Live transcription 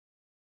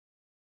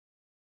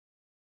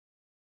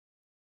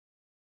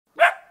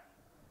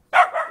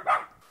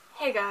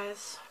Hey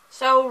guys,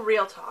 so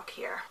real talk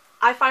here.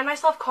 I find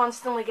myself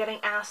constantly getting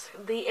asked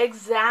the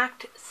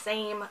exact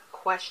same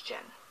question.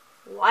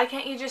 Why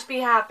can't you just be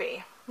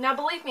happy? Now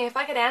believe me, if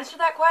I could answer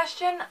that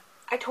question,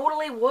 I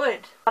totally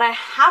would. But I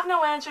have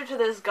no answer to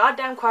this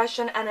goddamn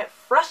question, and it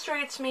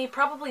frustrates me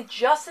probably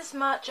just as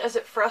much as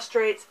it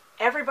frustrates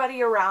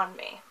everybody around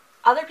me.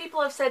 Other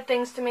people have said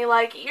things to me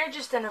like, you're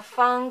just in a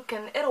funk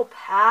and it'll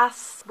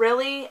pass.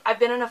 Really? I've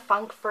been in a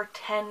funk for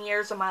 10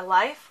 years of my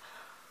life?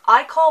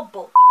 I call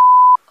bull.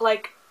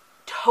 Like,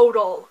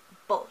 total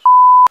bullshit.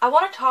 I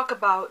want to talk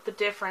about the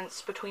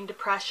difference between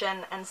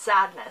depression and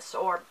sadness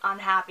or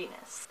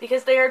unhappiness,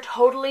 because they are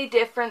totally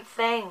different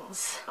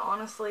things.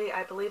 Honestly,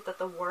 I believe that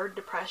the word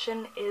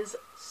depression is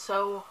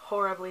so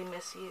horribly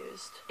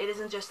misused. It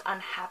isn't just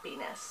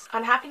unhappiness.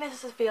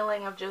 Unhappiness is a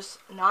feeling of just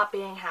not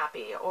being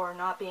happy or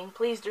not being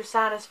pleased or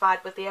satisfied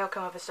with the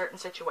outcome of a certain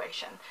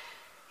situation.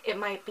 It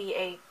might be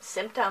a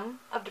symptom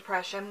of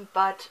depression,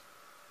 but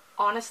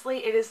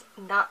honestly, it is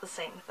not the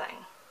same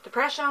thing.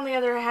 Depression, on the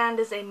other hand,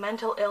 is a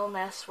mental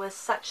illness with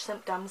such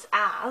symptoms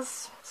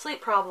as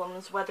sleep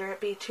problems, whether it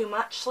be too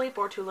much sleep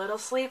or too little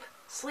sleep,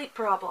 sleep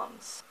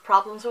problems,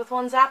 problems with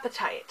one's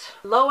appetite,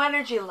 low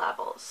energy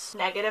levels,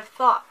 negative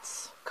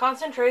thoughts,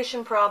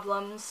 concentration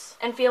problems,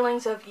 and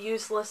feelings of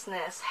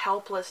uselessness,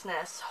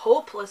 helplessness,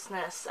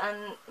 hopelessness,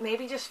 and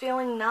maybe just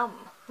feeling numb.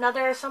 Now,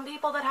 there are some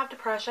people that have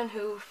depression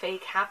who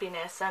fake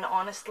happiness, and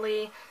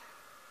honestly,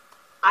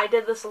 I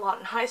did this a lot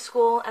in high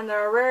school, and there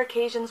are rare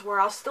occasions where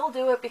I'll still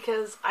do it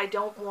because I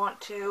don't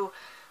want to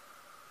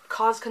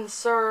cause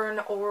concern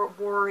or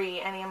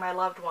worry any of my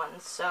loved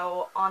ones.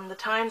 So on the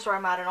times where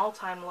I'm at an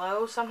all-time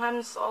low,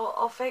 sometimes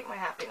I'll fake my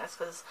happiness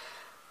because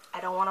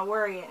I don't want to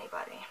worry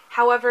anybody.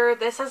 However,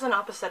 this has an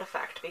opposite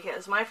effect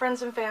because my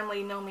friends and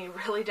family know me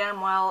really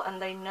damn well,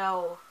 and they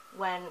know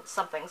when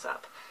something's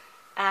up.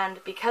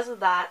 And because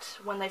of that,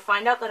 when they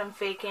find out that I'm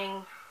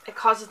faking, it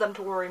causes them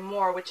to worry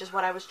more, which is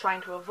what I was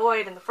trying to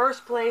avoid in the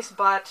first place,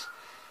 but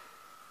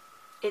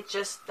it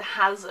just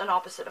has an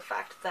opposite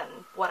effect than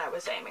what I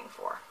was aiming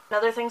for.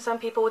 Another thing some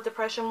people with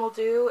depression will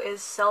do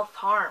is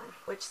self-harm,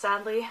 which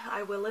sadly,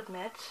 I will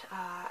admit,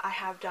 I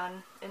have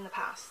done in the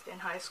past. In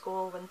high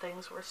school, when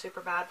things were super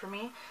bad for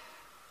me,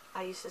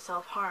 I used to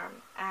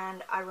self-harm.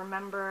 And I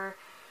remember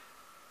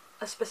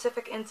a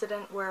specific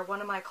incident where one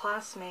of my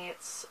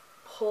classmates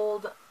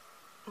pulled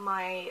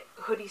my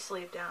hoodie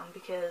sleeve down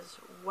because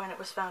when it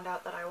was found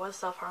out that I was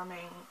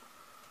self-harming,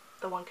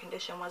 the one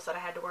condition was that I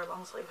had to wear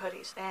long sleeve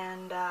hoodies.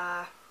 And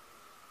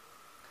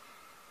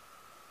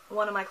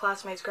one of my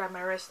classmates grabbed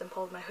my wrist and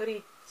pulled my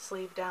hoodie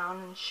sleeve down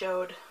and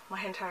showed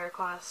my entire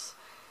class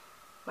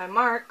my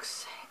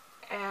marks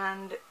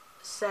and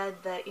said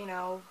that, you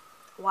know,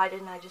 why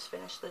didn't I just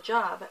finish the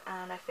job?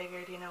 And I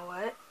figured, you know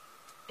what,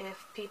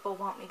 if people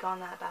want me gone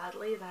that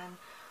badly, then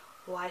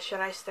why should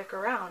I stick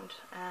around?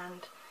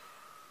 And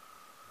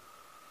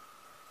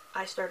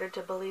I started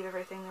to believe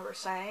everything they were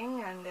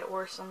saying, and it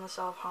worsened the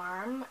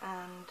self-harm,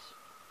 and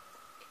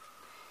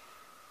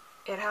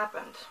it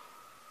happened.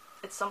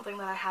 It's something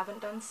that I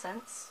haven't done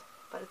since,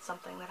 but it's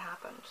something that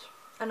happened.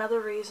 Another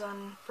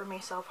reason for me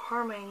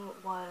self-harming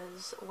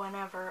was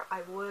whenever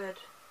I would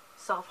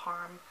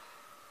self-harm,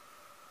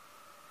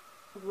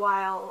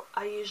 while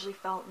I usually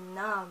felt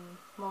numb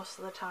most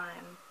of the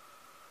time,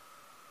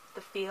 the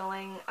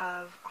feeling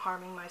of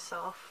harming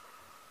myself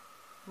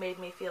made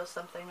me feel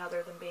something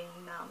other than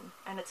being numb.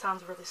 And it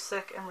sounds really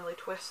sick and really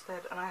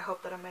twisted, and I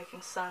hope that I'm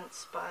making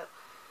sense, but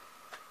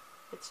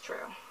it's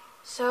true.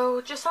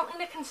 So just something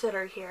to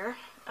consider here.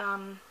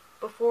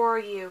 Before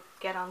you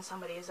get on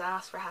somebody's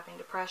ass for having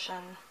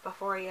depression,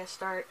 before you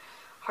start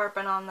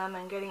harping on them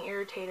and getting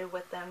irritated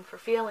with them for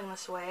feeling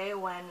this way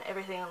when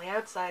everything on the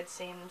outside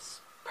seems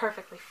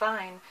perfectly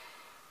fine,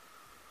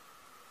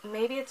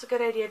 maybe it's a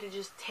good idea to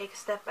just take a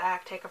step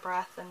back, take a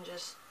breath, and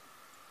just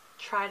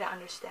try to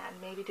understand.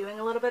 Maybe doing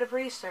a little bit of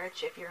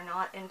research if you're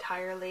not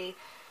entirely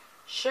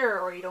sure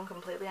or you don't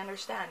completely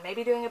understand.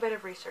 Maybe doing a bit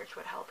of research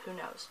would help, who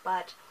knows.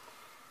 But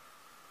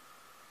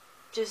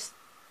just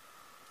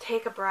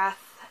take a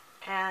breath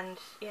and,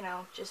 you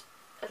know, just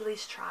at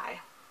least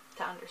try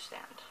to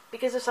understand.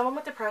 Because if someone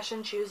with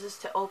depression chooses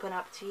to open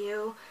up to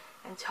you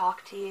and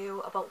talk to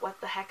you about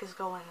what the heck is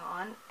going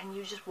on, and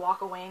you just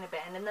walk away and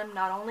abandon them,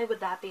 not only would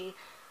that be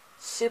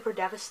super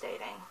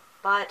devastating,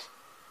 but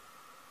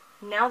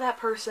now that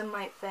person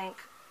might think,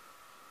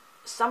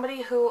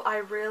 somebody who I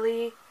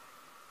really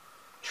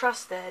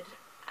trusted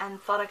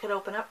and thought I could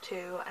open up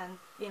to, and,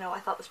 you know, I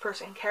thought this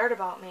person cared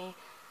about me,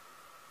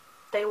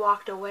 they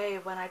walked away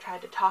when I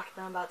tried to talk to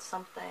them about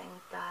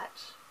something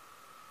that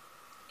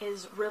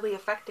is really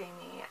affecting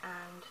me,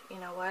 and you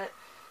know what?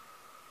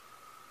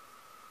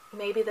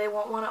 Maybe they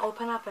won't want to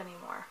open up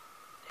anymore.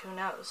 Who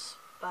knows?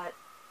 But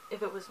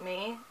if it was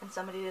me and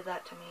somebody did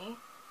that to me,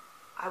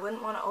 I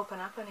wouldn't want to open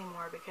up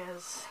anymore,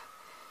 because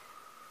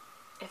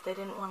if they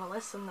didn't want to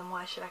listen, then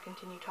why should I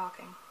continue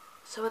talking?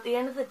 So at the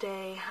end of the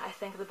day, I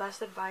think the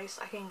best advice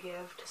I can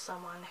give to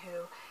someone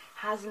who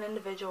has an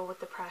individual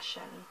with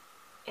depression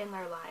in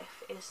their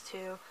life is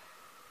to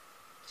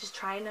just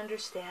try and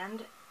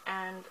understand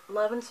And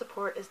love and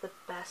support is the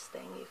best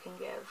thing you can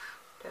give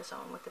to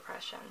someone with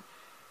depression.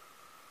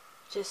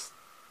 Just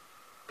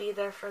be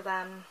there for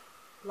them.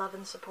 Love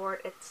and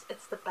support,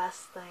 it's the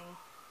best thing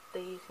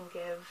that you can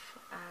give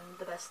and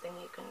the best thing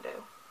you can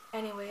do.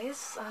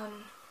 Anyways,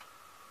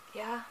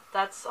 yeah,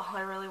 that's all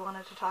I really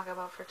wanted to talk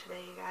about for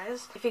today, you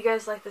guys. If you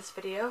guys like this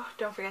video,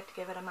 don't forget to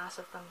give it a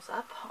massive thumbs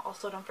up.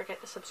 Also, don't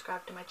forget to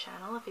subscribe to my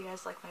channel if you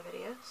guys like my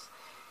videos.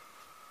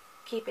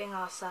 Keep being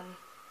awesome,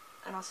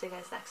 and I'll see you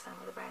guys next time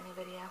with a brand new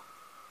video.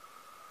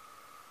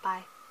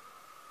 Bye.